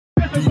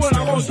Finally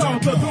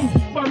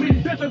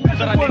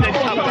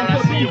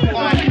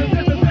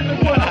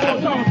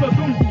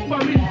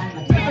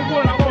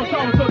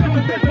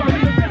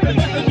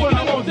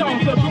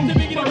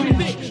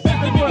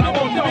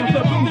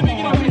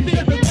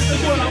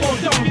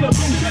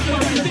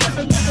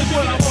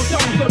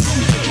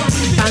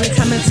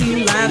coming to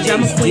you live,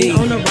 drama queen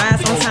on the rise,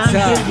 on time.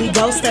 Here we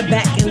go, step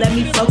back and let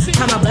me flow.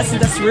 Count my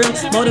blessings, that's real.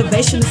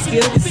 Motivation is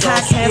skill.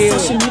 Podcast,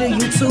 social media,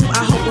 YouTube.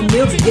 I hope a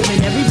meal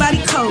giving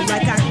everybody cold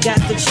like I got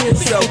the chill.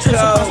 Taking trips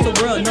across the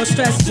world, no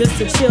stress, just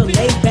to chill.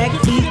 Laid back,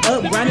 feet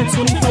up, grinding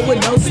 24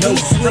 with no sleep.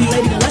 I'm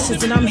Lady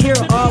Lushez and I'm here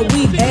all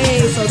week.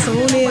 Hey, so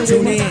tune in,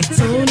 tune in,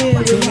 tune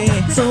in, tune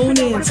in, tune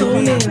in,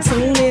 tune in,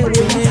 tune in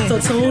with me. So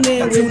tune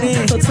in, tune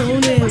in, so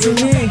tune in, tune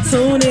in,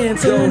 tune in,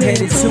 tune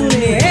in, tune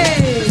in.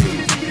 Hey.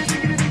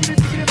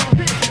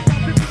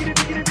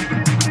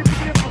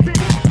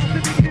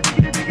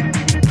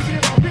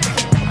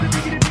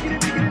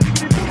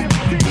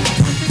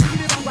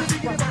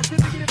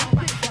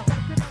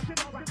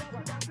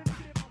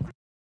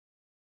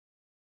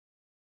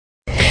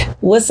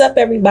 What's up,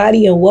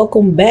 everybody, and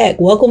welcome back.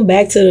 Welcome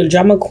back to the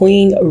Drama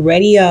Queen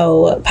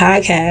Radio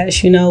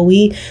podcast. You know,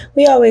 we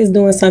always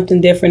doing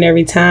something different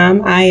every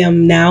time. I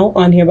am now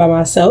on here by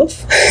myself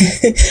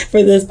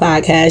for this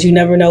podcast. You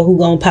never know who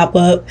gonna pop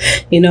up,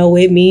 you know,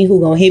 with me, who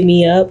gonna hit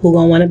me up, who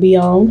gonna want to be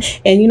on.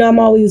 And, you know, I'm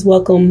always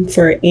welcome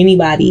for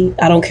anybody.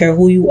 I don't care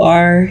who you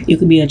are. You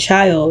could be a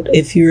child.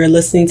 If you're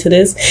listening to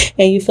this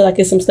and you feel like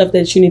it's some stuff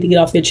that you need to get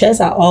off your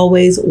chest, I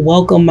always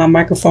welcome my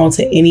microphone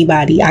to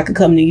anybody. I could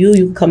come to you.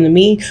 You could come to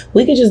me.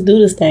 We can just do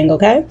this thing,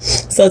 okay?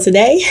 So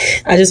today,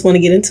 I just want to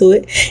get into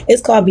it.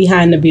 It's called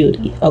Behind the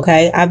Beauty,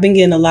 okay? I've been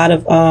getting a lot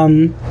of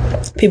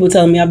people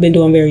telling me I've been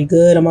doing very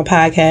good on my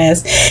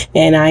podcast,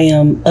 and I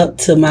am up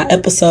to my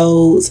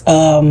episodes.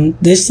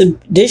 This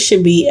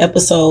should be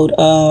episode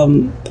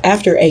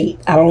after 8.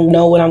 I don't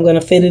know when I'm going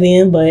to fit it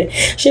in, but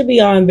should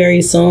be on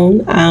very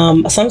soon.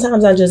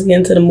 Sometimes I just get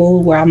into the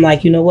mood where I'm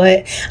like, you know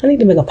what? I need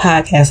to make a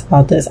podcast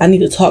about this. I need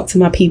to talk to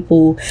my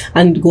people.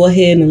 I need to go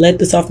ahead and let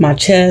this off my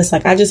chest.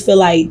 Like, I just feel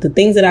like the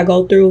things that I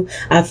go through,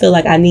 I feel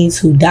like I need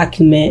to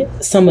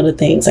document some of the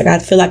things. Like, I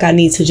feel like I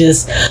need to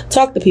just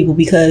talk to people,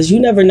 because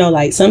you never know,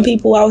 like, some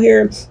people out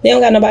here, they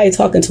don't got nobody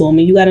talking to them,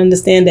 and you got to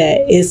understand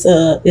that it's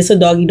a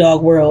doggy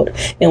dog world.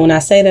 And when I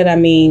say that, I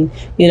mean,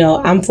 you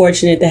know, I'm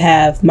fortunate to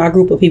have my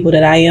group of people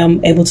that I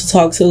am able to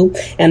talk to,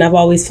 and I've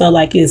always felt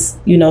like it's,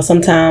 you know,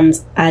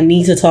 sometimes I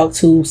need to talk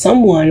to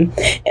someone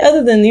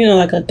other than, you know,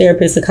 like a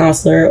therapist, a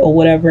counselor, or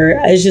whatever.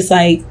 It's just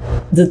like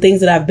the things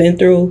that I've been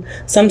through.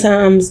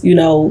 Sometimes, you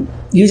know,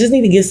 you just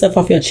need to get stuff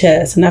off your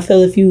chest. And I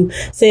feel if you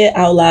say it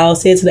out loud,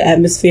 say it to the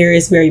atmosphere,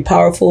 it's very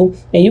powerful.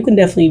 And you can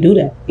definitely do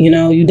that. You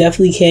know, you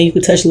definitely can. You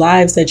can touch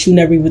lives that you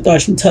never even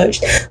thought you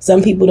touched.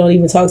 Some people don't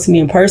even talk to me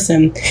in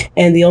person,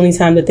 and the only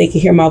time that they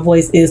can hear my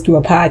voice is through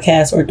a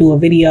podcast or through a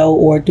video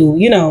or through,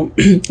 you know,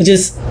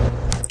 just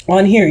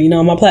on here, you know,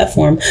 on my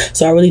platform.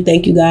 So I really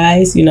thank you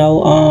guys. You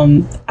know,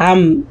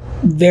 I'm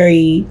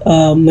very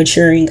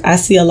maturing. I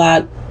see a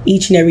lot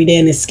each and every day,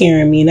 and it's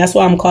scaring me. And that's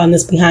why I'm calling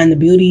this Behind the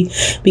Beauty,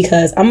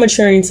 because I'm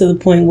maturing to the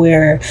point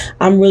where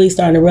I'm really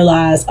starting to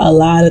realize a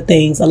lot of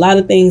things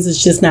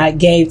is just not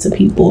gave to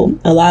people.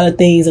 A lot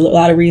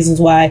of reasons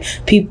why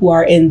people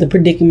are in the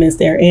predicaments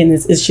they're in,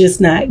 it's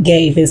just not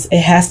gave. It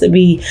has to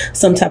be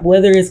some type,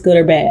 whether it's good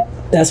or bad.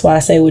 That's why I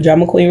say with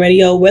Drama Queen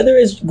Radio, whether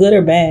it's good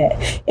or bad.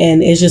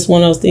 And it's just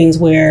one of those things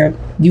where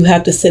you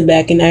have to sit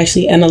back and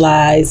actually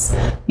analyze,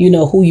 you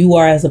know, who you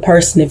are as a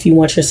person if you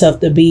want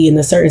yourself to be in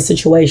a certain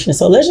situation.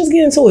 So let's just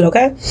get into it,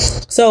 okay?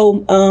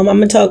 So I'm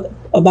going to talk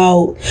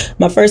about,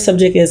 my first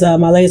subject is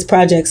my latest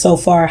project so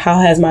far. How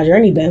has my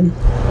journey been?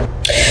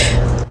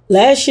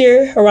 Last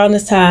year, around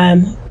this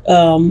time,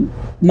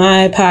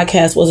 my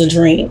podcast was a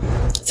dream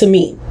to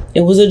me.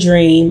 It was a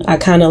dream. I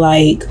kind of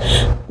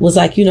was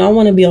like, you know, I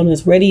want to be on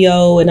this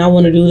radio, and I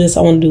want to do this,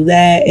 I want to do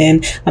that.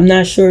 And I'm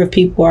not sure if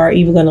people are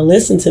even going to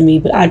listen to me,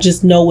 but I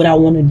just know what I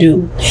want to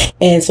do.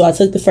 And so I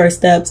took the first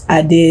steps.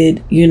 I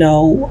did, you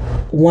know,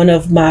 one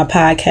of my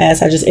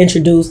podcasts, I just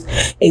introduced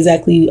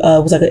exactly,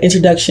 it was like an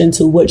introduction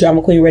to what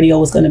Drama Queen Radio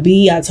was going to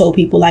be. I told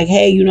people like,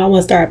 hey, you know, I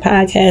want to start a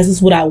podcast. This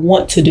is what I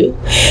want to do.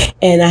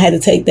 And I had to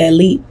take that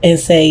leap and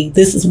say,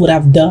 this is what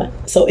I've done.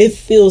 So it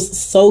feels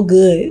so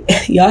good.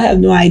 Y'all have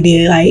no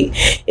idea. Like,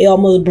 it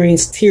almost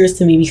brings tears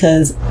to me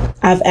because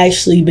I've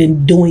actually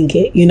been doing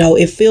it. You know,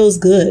 it feels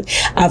good.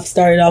 I've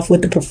started off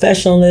with the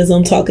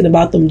professionalism, talking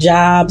about them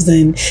jobs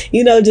and,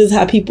 you know, just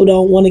how people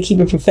don't want to keep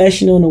it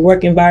professional in the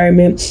work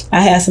environment.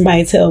 I had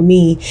somebody tell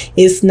me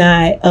it's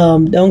not,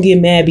 don't get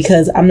mad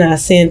because I'm not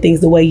saying things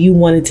the way you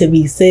want it to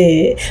be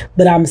said,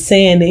 but I'm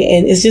saying it.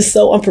 And it's just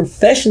so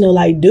unprofessional.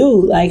 Like,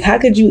 dude, like, how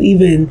could you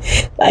even,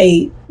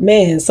 like,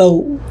 man,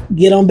 so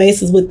get on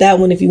basis with that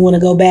one. If you want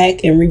to go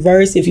back and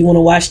reverse, if you want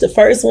to watch the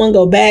first one,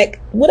 go back,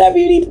 whatever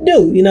you need to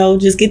do, you know,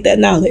 just get that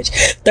knowledge.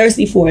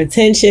 Thirsty for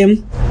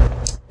attention.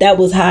 That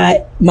was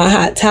hot. my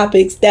hot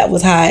topics. That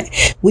was hot.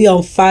 We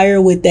on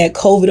fire with that.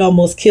 COVID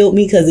almost killed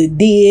me because it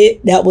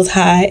did. That was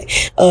hot.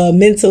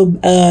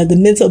 The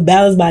mental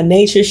balance by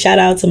nature. Shout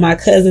out to my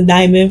cousin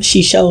Diamond.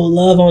 She showed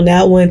love on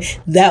that one.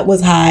 That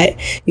was hot.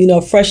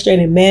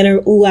 Frustrated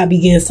manner. Ooh, I be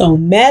getting so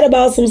mad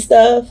about some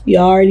stuff. You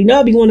already know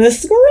I be wanting to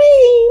scream.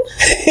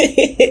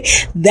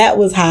 That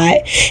was hot.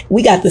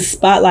 We got the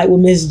spotlight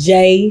with Miss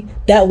J.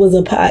 That was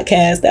a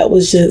podcast that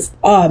was just,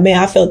 oh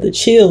man, I felt the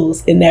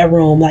chills in that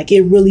room. Like,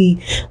 it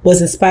really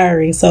was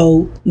inspiring.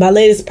 So my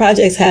latest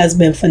projects has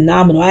been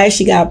phenomenal. I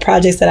actually got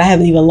projects that I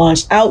haven't even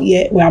launched out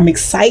yet where I'm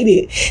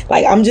excited.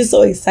 Like, I'm just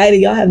so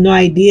excited. Y'all have no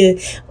idea.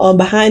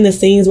 Behind the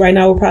scenes right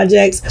now with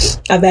projects,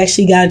 I've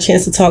actually got a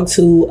chance to talk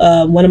to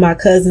one of my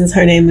cousins.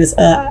 Her name is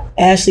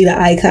Ashley the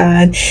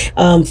Icon.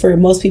 For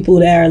most people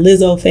that are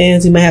Lizzo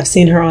fans, you might have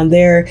seen her on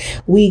there.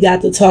 We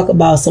got to talk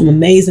about some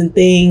amazing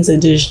things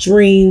and just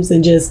dreams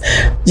and just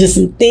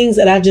some things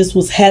that I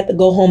just had to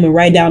go home and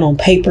write down on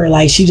paper.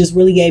 Like, she just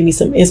really gave me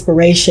some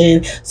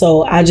inspiration.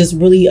 So I just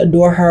really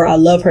adore her. I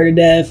love her to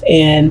death,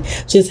 and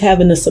just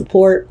having the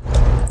support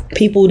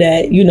people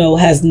that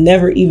has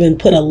never even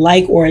put a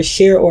like or a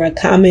share or a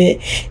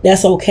comment.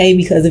 That's okay,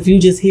 because if you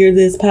just hear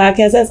this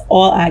podcast, that's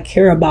all I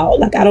care about.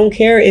 Like, I don't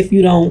care if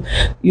you don't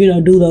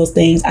do those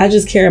things. I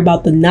just care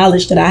about the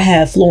knowledge that I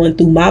have flowing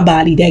through my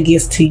body that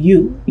gets to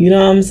you. You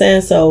know what I'm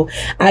saying? So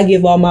I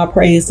give all my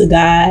praise to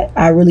God.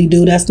 I really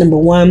do. That's number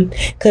one,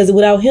 because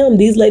without him,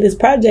 these latest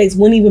projects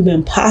wouldn't even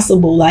been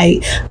possible.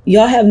 Like,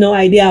 y'all have no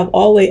idea.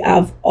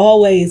 I've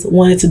always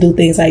wanted to do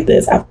things like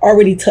this. I've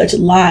already touched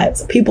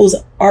lives. People's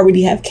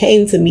already have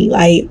came to me.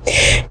 Like,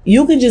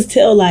 you can just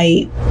tell,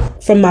 like,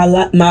 from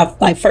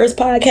my first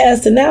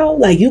podcast to now,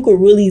 like, you could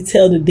really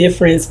tell the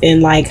difference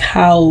in like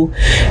how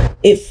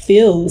it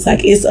feels.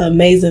 Like, it's an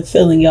amazing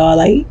feeling, y'all.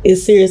 Like,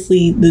 it's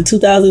seriously the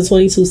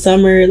 2022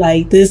 summer.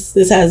 Like, this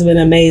has been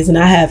amazing.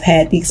 I have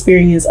had the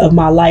experience of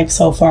my life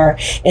so far,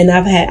 and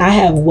I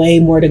have way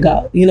more to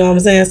go. You know what I'm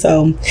saying?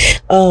 So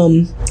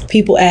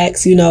people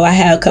ask, I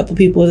have a couple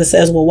people that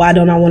says, well, why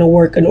don't I want to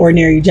work an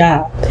ordinary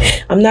job?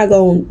 I'm not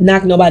going to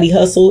knock nobody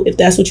hustle. If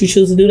that's what you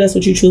choose to do, that's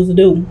what you choose to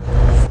do.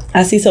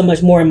 I see so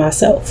much more in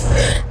myself.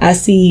 I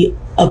see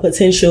a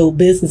potential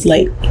business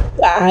lady.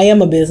 I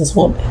am a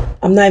businesswoman.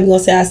 I'm not even going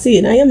to say I see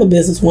it. I am a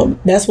businesswoman.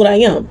 That's what I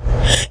am.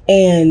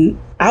 And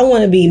I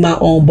want to be my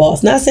own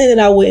boss. Not saying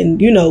that I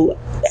wouldn't,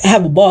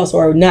 have a boss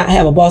or not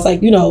have a boss.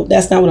 Like,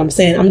 that's not what I'm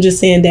saying. I'm just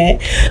saying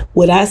that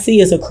what I see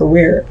is a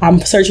career. I'm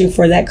searching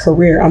for that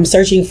career. I'm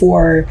searching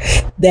for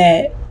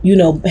that,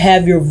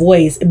 have your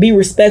voice. Be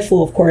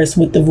respectful, of course,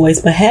 with the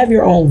voice, but have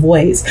your own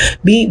voice.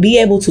 Be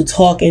able to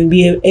talk and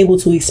be able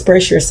to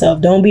express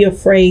yourself. Don't be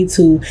afraid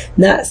to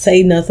not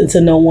say nothing to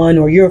no one,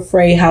 or you're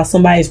afraid how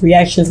somebody's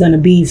reaction is going to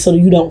be, so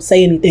you don't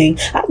say anything.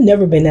 I've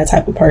never been that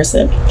type of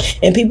person.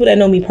 And people that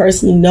know me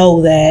personally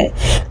know that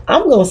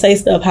I'm going to say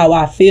stuff how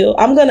I feel.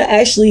 I'm going to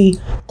actually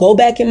go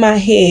back in my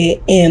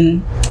head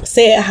and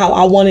say it how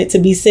I want it to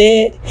be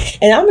said.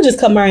 And I'm going to just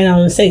come right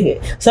out and say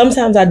it.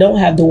 Sometimes I don't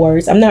have the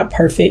words. I'm not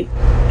perfect.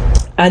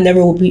 I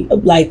never will be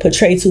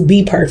portrayed to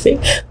be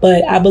perfect,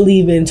 but I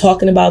believe in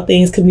talking about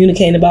things,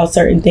 communicating about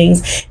certain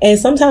things. And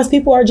sometimes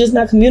people are just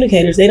not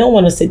communicators. They don't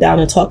want to sit down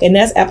and talk, and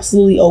that's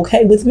absolutely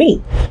okay with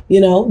me.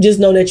 Just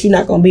know that you're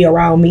not going to be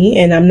around me,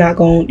 and I'm not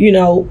going,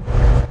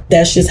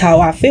 that's just how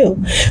I feel.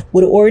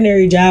 With an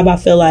ordinary job, I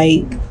feel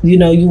like, you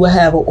will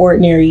have an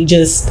ordinary,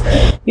 just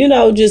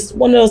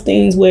one of those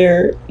things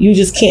where you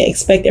just can't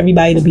expect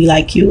everybody to be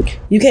like you.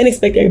 You can't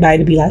expect everybody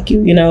to be like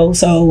you,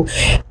 So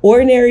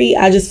ordinary,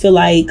 I just feel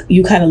like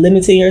you kind of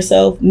limiting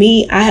yourself.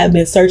 Me, I have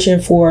been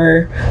searching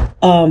for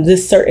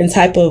this certain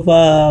type of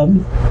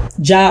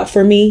job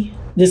for me.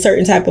 This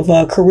certain type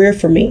of career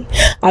for me.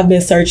 I've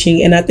been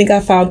searching, and I think I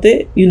found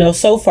it.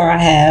 So far I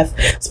have,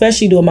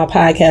 especially doing my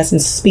podcast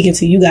and speaking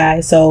to you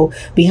guys. So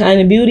behind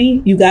the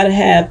beauty, you got to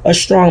have a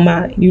strong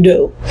mind. You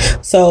do.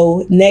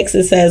 So next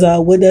it says,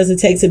 what does it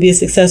take to be a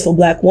successful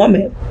Black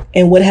woman?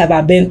 And what have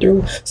I been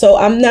through? So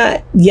I'm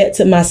not yet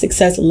to my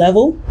success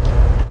level,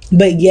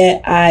 but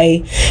yet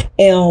I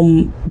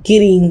am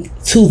getting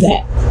to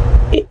that.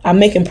 I'm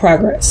making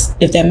progress,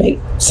 if that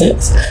makes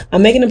sense.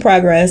 I'm making the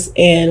progress,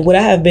 and what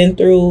I have been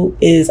through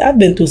is I've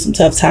been through some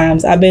tough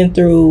times. I've been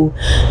through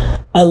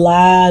a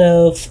lot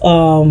of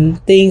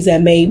things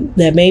that made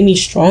me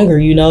stronger,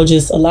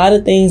 just a lot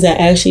of things that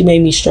actually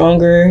made me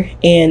stronger.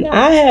 And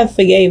I have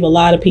forgave a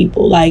lot of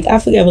people. Like, I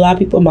forgave a lot of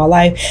people in my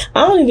life.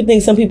 I don't even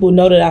think some people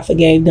know that I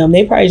forgave them.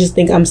 They probably just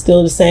think I'm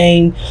still the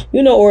same,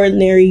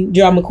 ordinary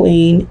drama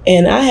queen.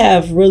 And I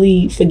have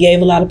really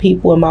forgave a lot of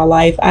people in my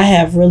life. I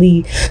have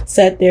really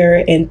sat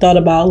there and thought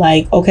about,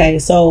 like, okay,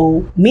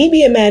 so me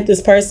being mad at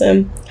this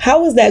person,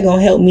 how is that going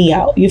to help me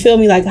out? You feel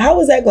me? Like, how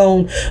is that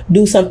going to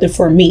do something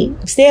for me?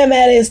 Staying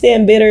mad and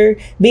staying bitter,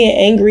 being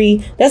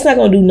angry, that's not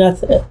going to do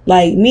nothing.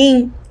 Like,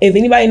 me, if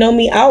anybody know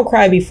me, I'll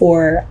cry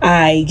before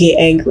I get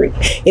angry.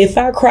 If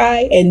I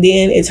cry and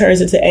then it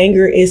turns into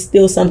anger, it's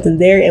still something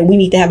there, and we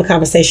need to have a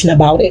conversation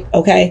about it,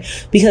 okay?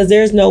 Because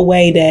there's no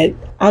way that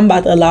I'm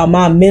about to allow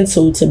my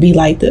mental to be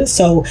like this.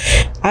 So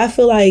I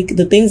feel like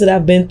the things that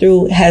I've been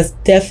through has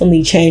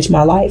definitely changed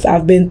my life.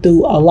 I've been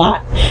through a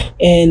lot,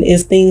 and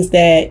it's things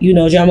that, you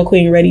know, Drama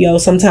Queen Radio,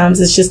 sometimes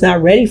it's just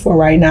not ready for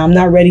right now. I'm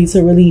not ready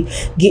to really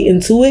get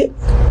into it.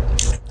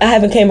 I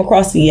haven't came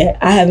across it yet.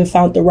 I haven't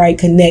found the right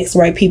connects,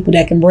 right people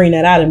that can bring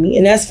that out of me.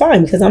 And that's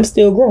fine, because I'm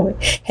still growing.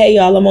 Hey,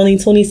 y'all, I'm only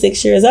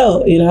 26 years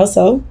old, you know,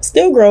 so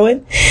still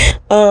growing.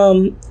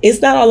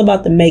 It's not all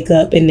about the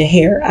makeup and the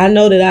hair. I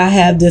know that I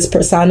have this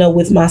persona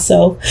with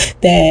myself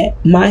that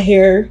my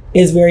hair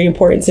is very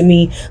important to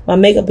me. My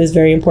makeup is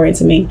very important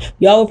to me.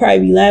 Y'all would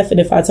probably be laughing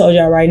if I told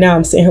y'all right now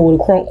I'm sitting here with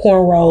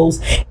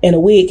cornrows and a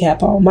wig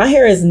cap on. My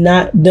hair is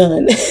not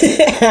done.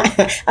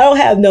 I don't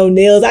have no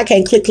nails. I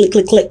can't click,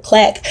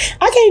 clack.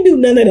 I can't do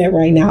none of that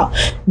right now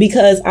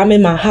because I'm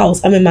in my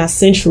house. I'm in my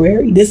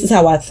sanctuary. This is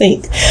how I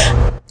think.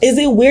 Is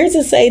it weird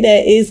to say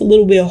that it's a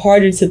little bit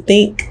harder to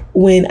think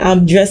when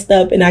I'm dressed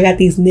up and I got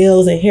these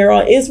nails and hair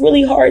on? It's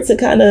really hard to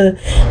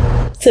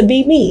to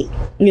be me,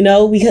 you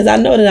know, because I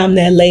know that I'm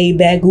that laid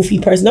back, goofy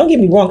person. Don't get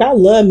me wrong. I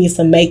love me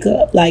some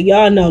makeup. Like,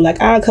 y'all know, like,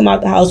 I'll come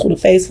out the house with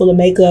a face full of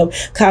makeup,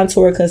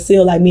 contour,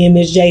 conceal, like me and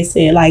Miss J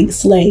said, like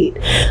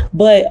Slade.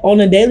 But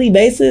on a daily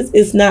basis,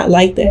 it's not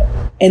like that.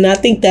 And I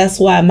think that's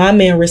why my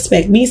man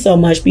respect me so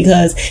much,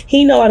 because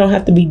he know I don't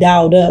have to be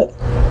dialed up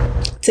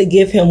to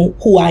give him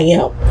who I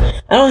am.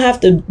 I don't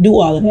have to do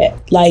all of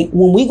that. Like,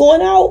 when we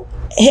going out,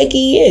 heck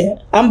yeah.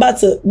 I'm about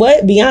to,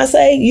 what?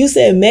 Beyonce? You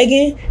said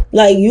Megan?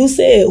 Like, you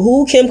said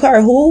who? Kim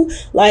Carr who?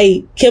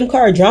 Like, Kim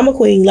Carr Drama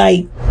Queen.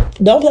 Like,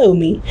 don't play with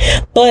me.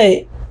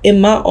 But in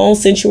my own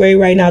sanctuary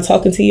right now,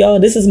 talking to y'all,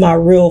 this is my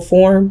real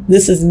form.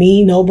 This is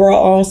me. No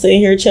bra on, sitting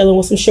here chilling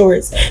with some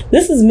shorts.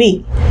 This is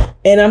me.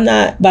 And I'm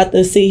not about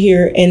to sit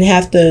here and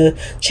have to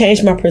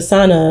change my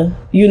persona,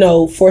 you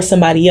know, for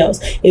somebody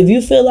else. If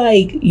you feel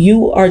like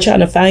you are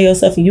trying to find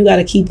yourself and you got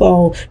to keep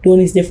on doing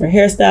these different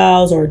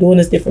hairstyles or doing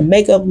these different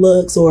makeup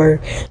looks or,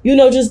 you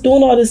know, just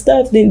doing all this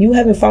stuff, then you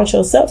haven't found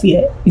yourself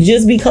yet. You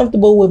just be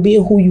comfortable with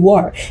being who you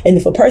are. And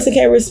if a person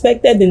can't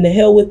respect that, then the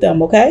hell with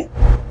them, okay?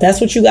 That's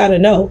what you got to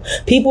know.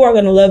 People are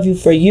going to love you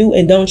for you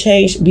and don't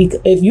change.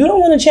 If you don't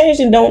want to change,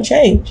 then don't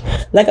change.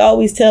 Like I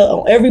always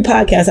tell on every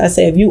podcast, I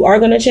say, if you are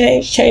going to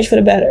change for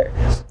the better.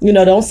 You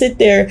know, don't sit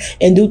there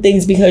and do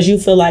things because you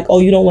feel like, oh,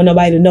 you don't want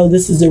nobody to know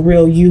this is the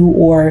real you,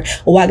 or,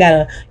 oh, I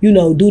gotta, you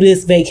know, do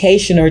this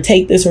vacation or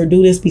take this or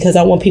do this because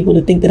I want people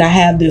to think that I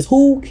have this.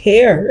 Who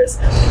cares?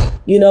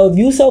 You know, if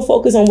you so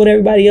focused on what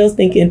everybody else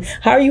thinking,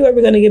 how are you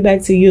ever going to get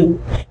back to you?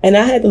 And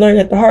I had to learn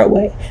that the hard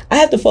way. I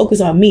have to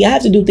focus on me. I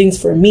have to do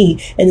things for me.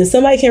 And if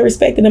somebody can't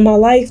respect it in my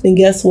life, then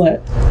guess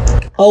what?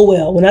 Oh,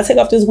 well, when I take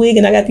off this wig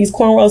and I got these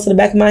cornrows to the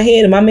back of my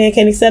head and my man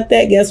can't accept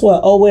that, guess what?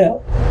 Oh,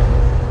 well.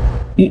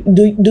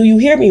 Do you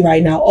hear me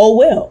right now? Oh,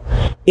 well.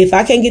 If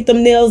I can't get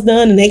them nails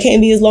done and they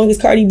can't be as long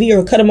as Cardi B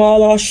or cut them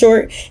all off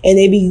short and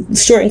they be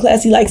short and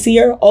classy like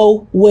Sierra,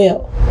 oh,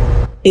 well.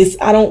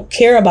 I don't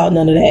care about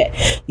none of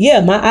that.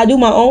 Yeah, I do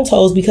my own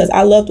toes because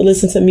I love to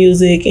listen to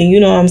music and, you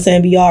know what I'm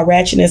saying, be all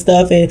ratchet and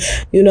stuff, and,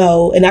 you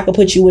know, and I could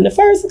put you in the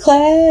first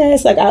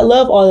class. Like, I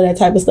love all of that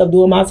type of stuff,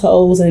 doing my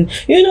toes and,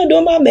 you know,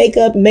 doing my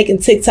makeup and making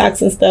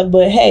TikToks and stuff.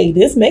 But hey,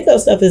 this makeup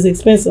stuff is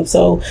expensive.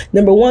 So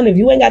number one, if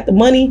you ain't got the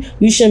money,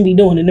 you shouldn't be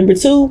doing it. Number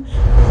two,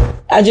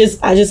 I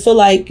just feel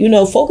like, you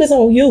know, focus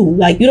on you.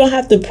 Like, you don't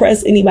have to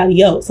press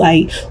anybody else.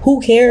 Like, who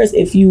cares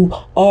if you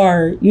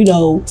are, you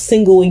know,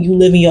 single and you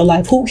living your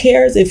life? Who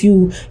cares if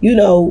you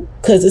know,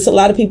 because it's a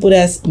lot of people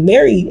that's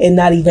married and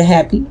not even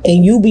happy.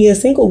 And you being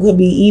single could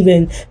be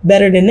even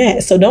better than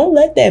that. So don't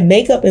let that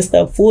makeup and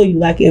stuff fool you.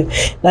 Like,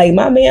 like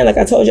my man, like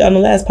I told you on the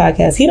last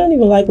podcast, he don't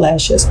even like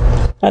lashes.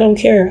 I don't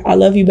care. I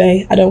love you,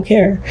 babe. I don't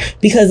care,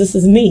 because this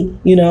is me.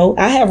 You know,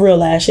 I have real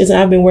lashes and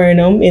I've been wearing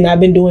them and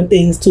I've been doing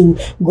things to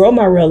grow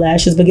my real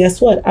lashes. But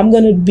guess what? I'm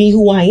going to be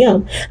who I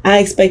am. I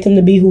expect him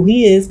to be who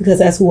he is because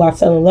that's who I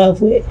fell in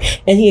love with.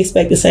 And he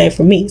expects the same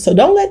from me. So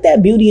don't let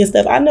that beauty and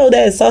stuff. I know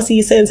that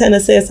Saucy Santana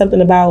said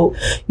something about,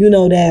 you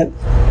know, that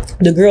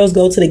the girls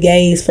go to the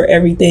gays for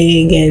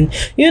everything. And,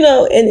 you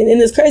know, and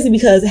it's crazy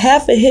because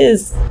half of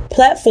his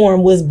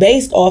platform was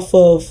based off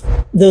of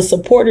the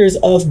supporters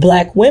of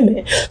black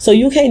women. So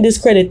you can't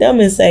discredit them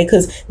and say,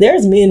 because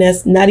there's men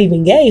that's not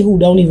even gay who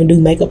don't even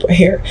do makeup or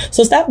hair.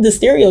 So stop the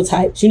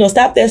stereotypes, you know,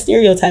 stop that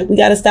stereotype. We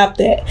got to stop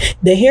that.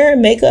 The hair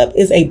and makeup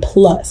is a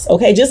plus.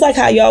 Okay. Just like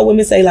how y'all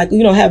women say, like,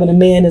 you know, having a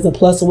man is a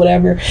plus or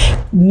whatever.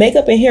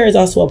 Makeup and hair is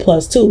also a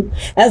plus too.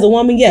 As a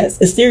woman, yes,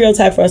 it's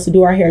stereotype for us to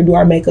do our hair, do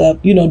our makeup,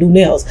 you know, do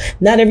nails.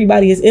 Not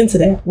everybody is into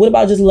that. What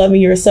about just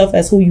loving yourself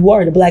as who you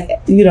are? The black,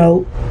 you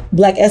know,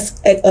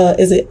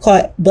 is it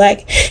called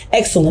black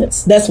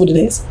excellence. That's what it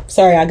is.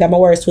 Sorry, I got my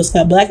words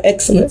twisted up. Black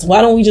excellence.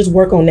 Why don't we just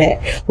work on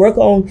that? Work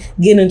on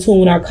getting in tune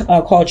with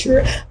our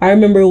culture. I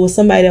remember it was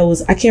somebody that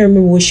was, I can't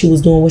remember what she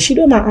was doing. Was she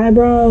doing my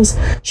eyebrows?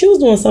 She was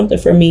doing something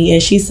for me,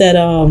 and she said,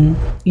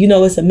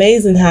 it's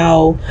amazing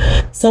how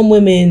some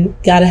women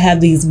gotta have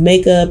these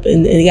makeup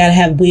and they gotta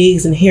have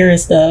wigs and hair and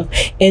stuff,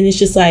 and it's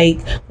just like,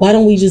 why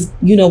don't we just,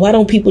 why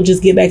don't people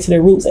just get back to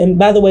their roots? And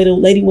by the way, the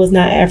lady was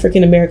not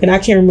African American. I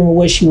can't remember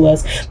what she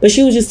was, but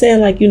she was just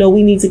saying like,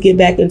 we need to get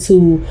back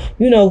into,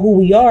 who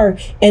we are.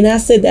 And I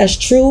said, that's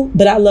true,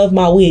 but I love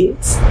my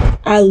wigs.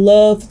 I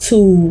love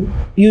to,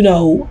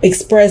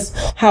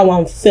 express how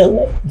I'm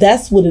feeling.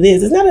 That's what it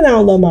is. It's not that I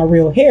don't love my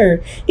real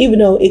hair, even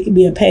though it can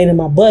be a pain in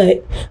my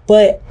butt,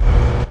 but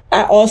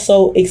I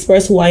also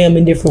express who I am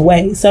in different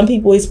ways. Some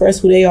people express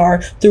who they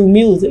are through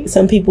music.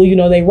 Some people,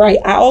 they write.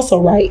 I also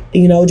write,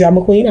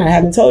 Drama Queen. I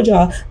haven't told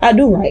y'all, I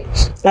do write.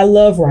 I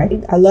love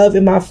writing. I love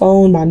in my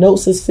phone. My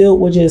notes is filled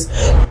with just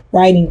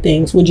writing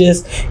things, with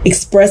just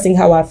expressing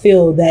how I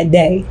feel that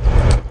day.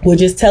 We're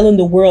just telling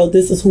the world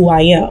this is who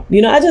I am.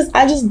 I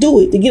just do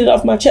it to get it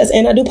off my chest,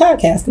 and I do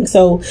podcasting.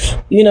 So,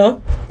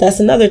 that's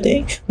another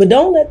thing. But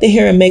don't let the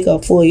hair and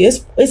makeup fool you.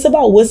 It's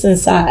about what's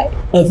inside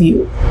of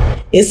you.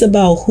 It's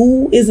about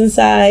who is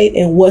inside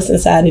and what's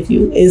inside of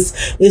you.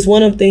 It's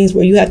one of the things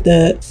where you have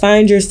to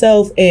find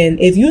yourself. And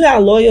if you're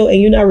not loyal and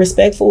you're not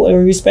respectful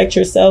or respect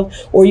yourself,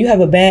 or you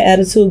have a bad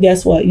attitude,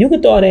 guess what? You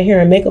could throw all that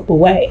hair and makeup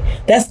away.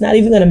 That's not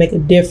even going to make a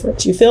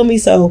difference. You feel me?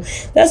 So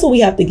that's what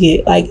we have to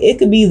get. Like, it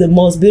could be the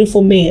most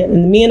beautiful man.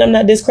 And men, I'm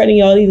not discrediting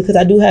y'all either, because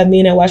I do have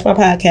men that watch my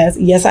podcast.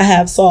 Yes, I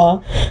have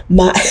saw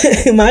my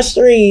my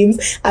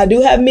streams. I do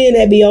have men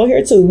that be on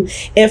here too.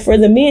 And for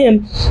the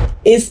men,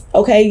 it's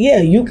okay. Yeah,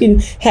 you can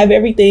have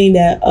everything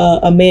that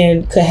a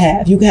man could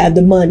have. You can have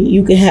the money.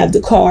 You can have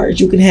the cars.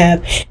 You can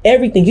have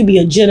everything. You be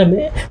a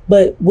gentleman.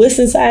 But what's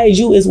inside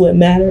you is what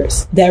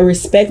matters. That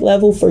respect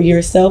level for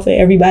yourself and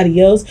everybody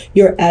else,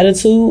 your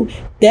attitude,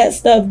 that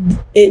stuff,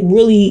 it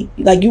really,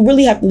 like, you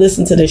really have to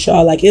listen to this,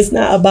 y'all. Like, it's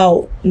not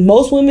about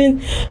most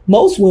women,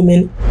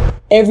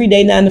 every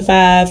day 9 to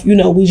 5,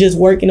 we just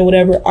working or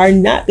whatever, are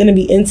not going to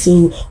be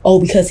into,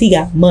 because he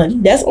got money.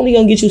 That's only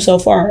going to get you so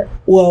far.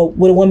 Well,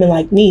 with a woman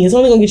like me, it's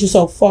only going to get you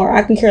so far.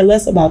 I can care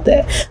less about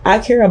that. I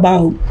care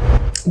about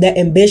that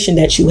ambition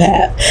that you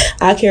have.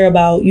 I care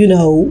about,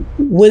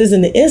 what is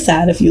in the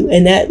inside of you.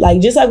 And that,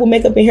 like, just like with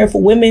makeup and hair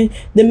for women,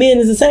 the men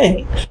is the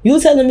same. You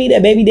telling me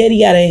that baby daddy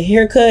got a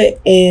haircut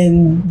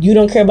and you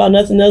don't care about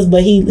nothing else,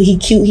 but he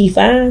cute, he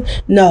fine?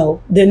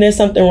 No, then there's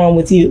something wrong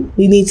with you.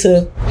 We need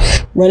to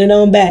run it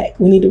on back.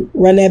 We need to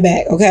run that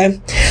back.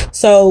 Okay.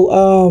 So,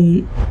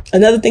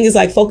 another thing is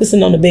like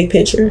focusing on the big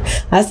picture.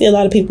 I see a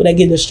lot of people that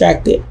get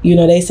distracted.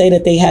 They say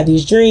that they have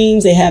these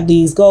dreams, they have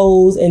these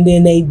goals, and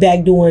then they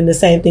back doing the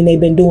same thing they've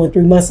been doing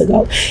 3 months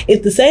ago.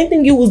 If the same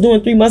thing you was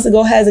doing 3 months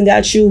ago hasn't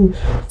got you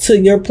to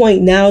your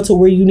point now to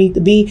where you need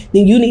to be,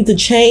 then you need to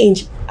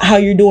change how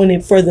you're doing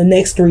it for the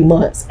next 3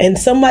 months. And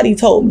somebody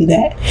told me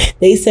that.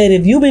 They said,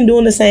 if you've been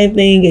doing the same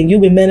thing and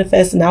you've been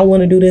manifesting, I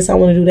want to do this, I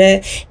want to do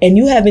that, and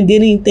you haven't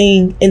did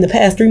anything in the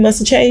past 3 months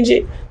to change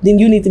it, then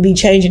you need to be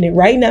changing it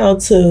right now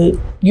to,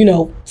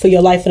 for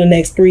your life for the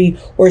next 3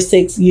 or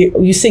 6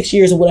 years, 6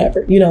 years or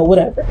whatever,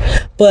 whatever.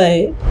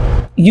 But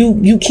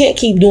you can't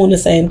keep doing the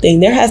same thing.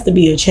 There has to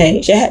be a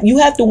change. You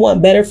have to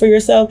want better for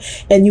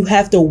yourself, and you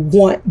have to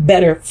want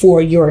better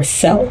for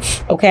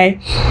yourself. Okay.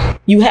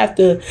 You have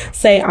to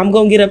say, I'm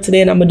going to get up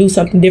today and I'm going to do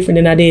something different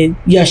than I did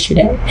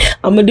yesterday.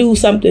 I'm going to do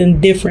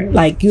something different.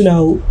 Like, you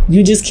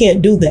just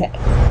can't do that.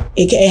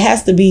 It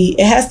has to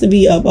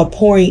be a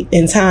point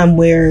in time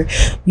where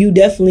you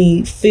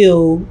definitely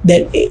feel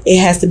that it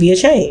has to be a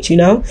change.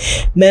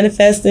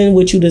 Manifesting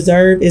what you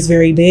deserve is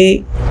very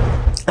big.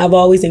 I've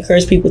always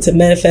encouraged people to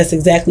manifest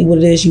exactly what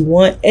it is you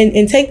want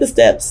and take the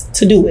steps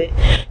to do it.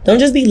 Don't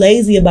just be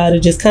lazy about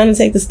it. Just kind of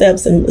take the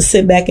steps and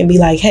sit back and be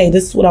like, hey,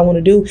 this is what I want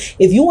to do.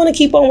 If you want to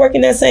keep on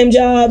working that same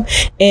job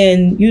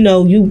and,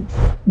 you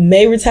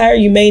may retire,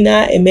 you may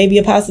not. It may be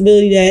a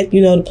possibility that,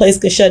 the place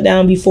could shut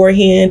down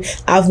beforehand.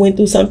 I've went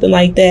through something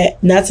like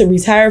that, not to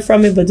retire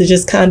from it, but to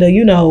just kind of,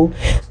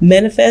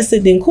 manifest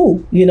it, then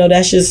cool.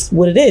 That's just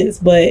what it is.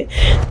 But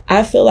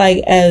I feel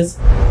like as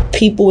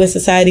people in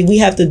society, we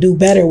have to do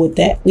better with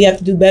that. We have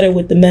to do better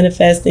with the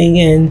manifesting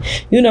and,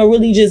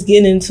 really just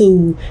get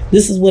into,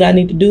 this is what I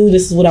need to do,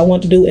 this is what I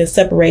want to do, and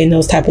separating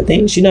those type of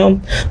things,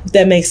 if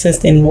that makes sense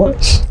to anyone.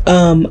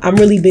 I'm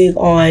really big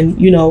on,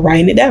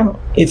 writing it down.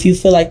 If you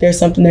feel like there's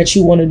something that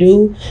you want to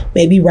do,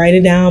 maybe write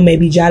it down,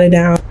 maybe jot it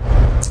down.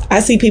 I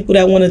see people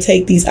that want to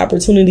take these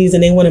opportunities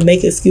and they want to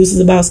make excuses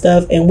about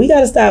stuff. And we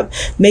got to stop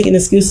making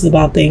excuses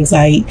about things.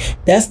 Like,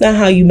 that's not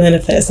how you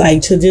manifest.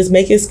 Like, to just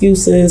make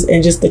excuses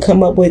and just to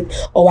come up with,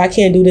 I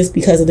can't do this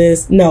because of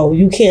this. No,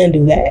 you can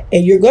do that.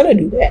 And you're going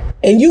to do that.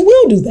 And you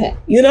will do that.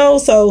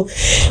 So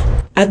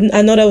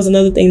I know that was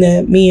another thing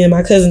that me and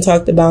my cousin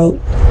talked about,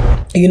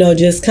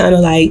 just kind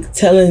of like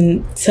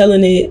telling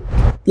it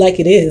like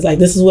it is. Like,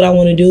 this is what I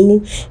want to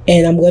do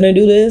and I'm going to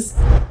do this.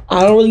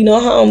 I don't really know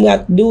how I'm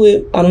about to do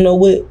it. I don't know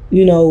what,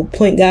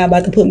 point God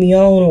about to put me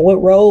on or what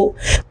road,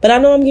 but I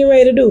know I'm getting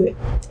ready to do it.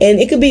 And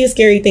it could be a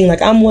scary thing.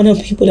 Like, I'm one of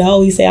the people that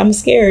always say, I'm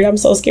scared. I'm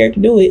so scared to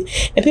do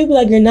it. And people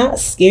are like, you're not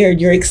scared.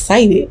 You're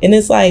excited. And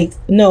it's like,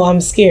 no, I'm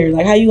scared.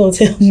 Like, how you going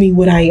to tell me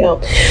what I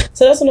am?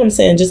 So that's what I'm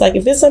saying. Just like,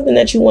 if it's something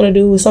that you want to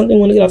do, something you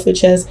want to get off your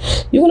chest,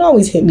 you can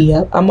always hit me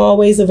up. I'm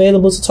always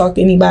available to talk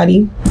to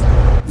anybody.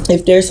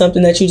 If there's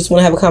something that you just want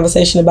to have a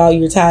conversation about,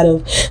 you're tired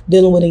of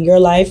dealing with in your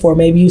life, or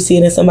maybe you see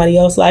it in somebody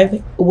else's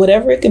life,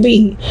 whatever it could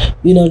be,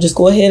 just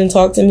go ahead and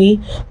talk to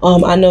me.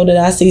 I know that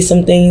I see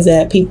some things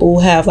that people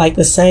have like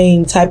the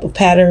same type of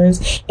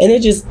patterns, and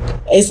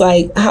it's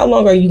like, how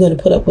long are you going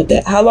to put up with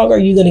that? How long are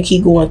you going to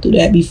keep going through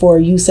that before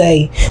you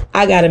say,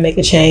 I got to make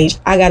a change.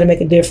 I got to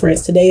make a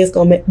difference. Today is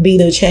going to be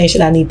the change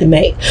that I need to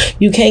make.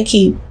 You can't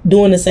keep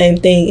doing the same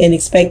thing and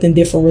expecting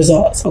different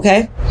results.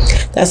 Okay.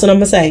 That's what I'm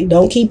going to say.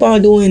 Don't keep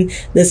on doing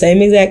the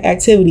same exact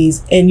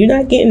activities and you're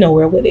not getting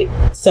nowhere with it.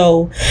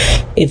 So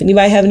if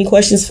anybody have any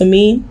questions for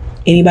me,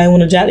 anybody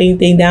want to jot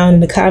anything down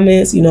in the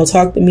comments,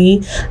 talk to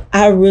me.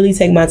 I really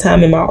take my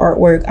time in my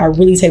artwork. I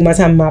really take my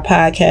time in my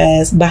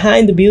podcast.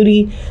 Behind the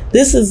beauty,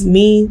 this is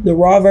me, the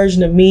raw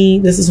version of me.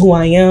 This is who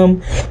I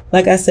am.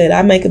 Like I said,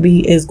 I make it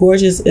be as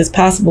gorgeous as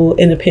possible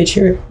in a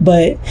picture.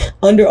 But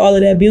under all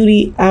of that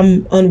beauty,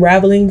 I'm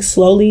unraveling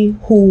slowly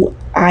who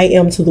I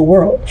am to the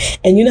world.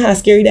 And you know how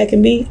scary that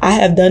can be? I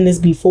have done this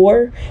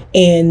before,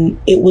 and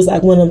it was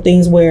like one of them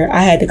things where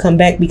I had to come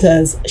back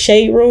because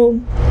Shade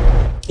Room,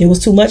 it was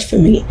too much for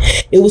me.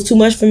 It was too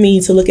much for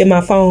me to look at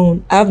my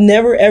phone. I've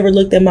never ever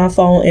looked at my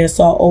phone and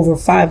saw over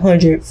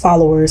 500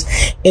 followers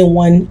in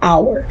 1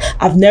 hour.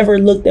 I've never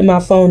looked at my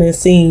phone and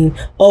seen,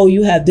 oh,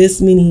 you have this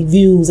many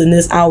views in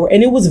this hour.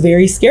 And it was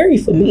very scary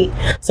for me.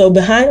 So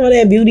behind all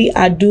that beauty,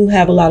 I do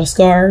have a lot of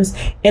scars,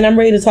 and I'm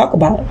ready to talk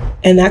about them.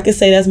 And I could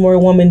say that's more a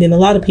woman than a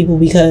lot of people,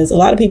 because a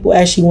lot of people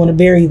actually want to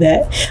bury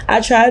that. I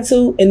tried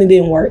to, and it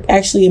didn't work.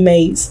 Actually, it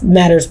made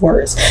matters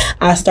worse.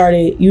 I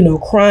started,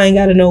 crying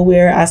out of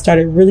nowhere. I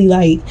started really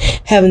like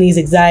having these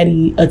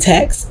anxiety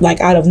attacks like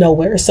out of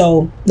nowhere.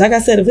 So like I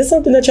said, if it's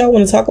something that y'all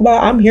want to talk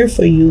about, I'm here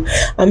for you.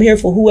 I'm here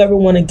for whoever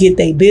want to get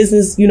their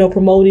business,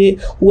 promoted,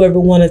 whoever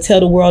want to tell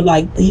the world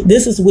like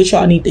this is what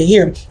y'all need to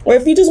hear. Or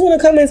if you just want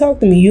to come and talk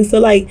to me, you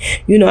feel like,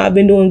 I've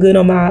been doing good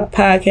on my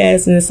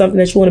podcast and it's something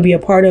that you want to be a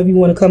part of, you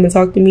want to come and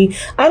talk to me,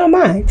 I don't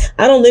mind.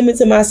 I don't limit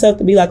to myself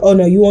to be like, oh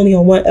no, you only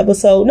on one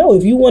episode. No,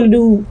 if you want to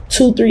do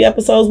 2-3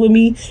 episodes with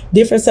me,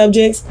 different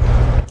subjects,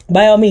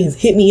 by all means,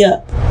 hit me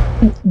up.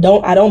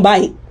 I don't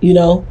bite,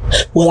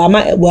 Well,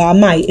 I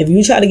might. If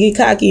you try to get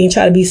cocky and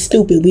try to be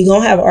stupid, we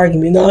gonna have an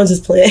argument. No, I'm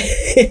just playing.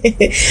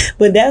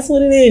 But that's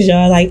what it is,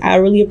 y'all. Like, I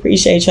really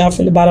appreciate y'all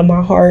from the bottom of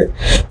my heart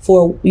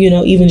for,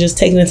 even just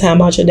taking the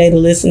time out your day to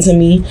listen to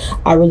me.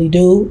 I really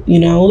do.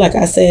 Like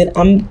I said,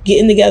 I'm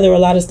getting together a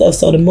lot of stuff.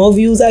 So the more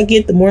views I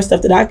get, the more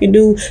stuff that I can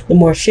do, the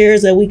more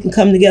shares that we can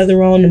come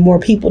together on, the more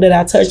people that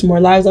I touch, the more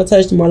lives I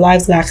touch, the more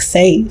lives that I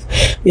save.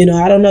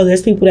 I don't know.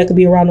 There's people that could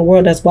be around the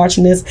world that's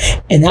watching this,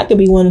 and that could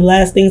be one of the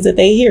last things that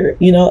they hear.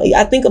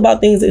 I think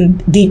about things in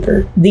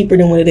deeper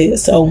than what it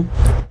is. So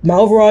my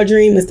overall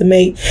dream is to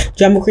make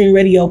Drama Queen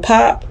Radio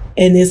pop.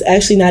 And it's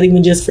actually not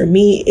even just for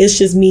me. It's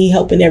just me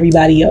helping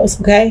everybody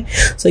else. Okay.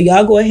 So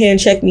y'all go ahead and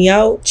check me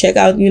out. Check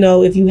out,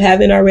 if you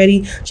haven't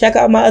already, check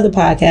out my other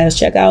podcast.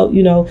 Check out,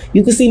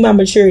 you can see my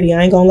maturity.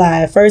 I ain't gonna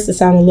lie. At first it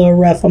sounded a little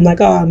rough. I'm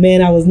like, oh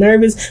man, I was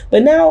nervous,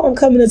 but now I'm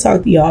coming to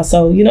talk to y'all.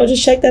 So,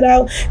 just check that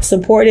out.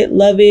 Support it.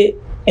 Love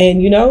it.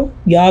 And,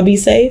 y'all be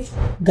safe.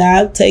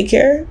 God take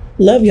care.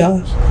 Love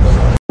y'all.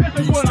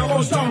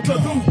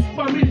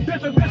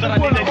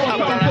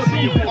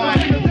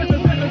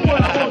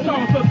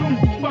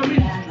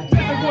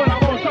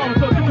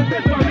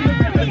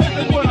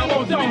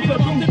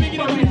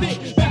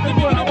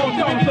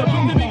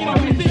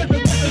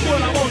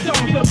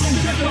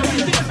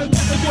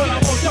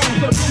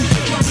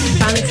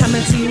 Finally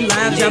coming to you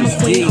live, Drama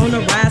Queen on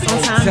the rise,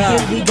 on time.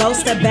 Here we go,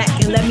 step back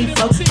and let me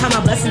flow. Count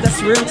my blessings,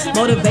 that's real.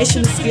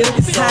 Motivation, skill.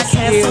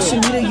 Podcast, social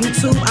media,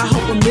 YouTube. I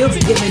hope a meal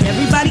giving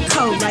everybody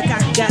cold like I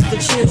got the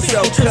chills.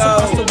 Trips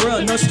across the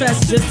world, no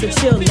stress, just to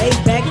chill.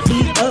 Laid back,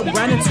 feet up,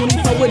 grinding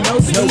 24 with no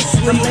sleep.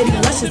 I'm Lady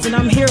Lushes and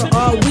I'm here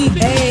all week.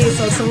 Hey,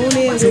 so tune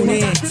in with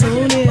me.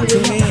 Tune in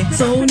with me.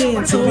 Tune in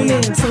with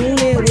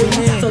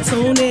me. So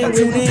tune in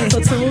with me. So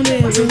tune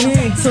in with me.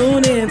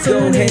 Tune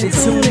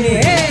in.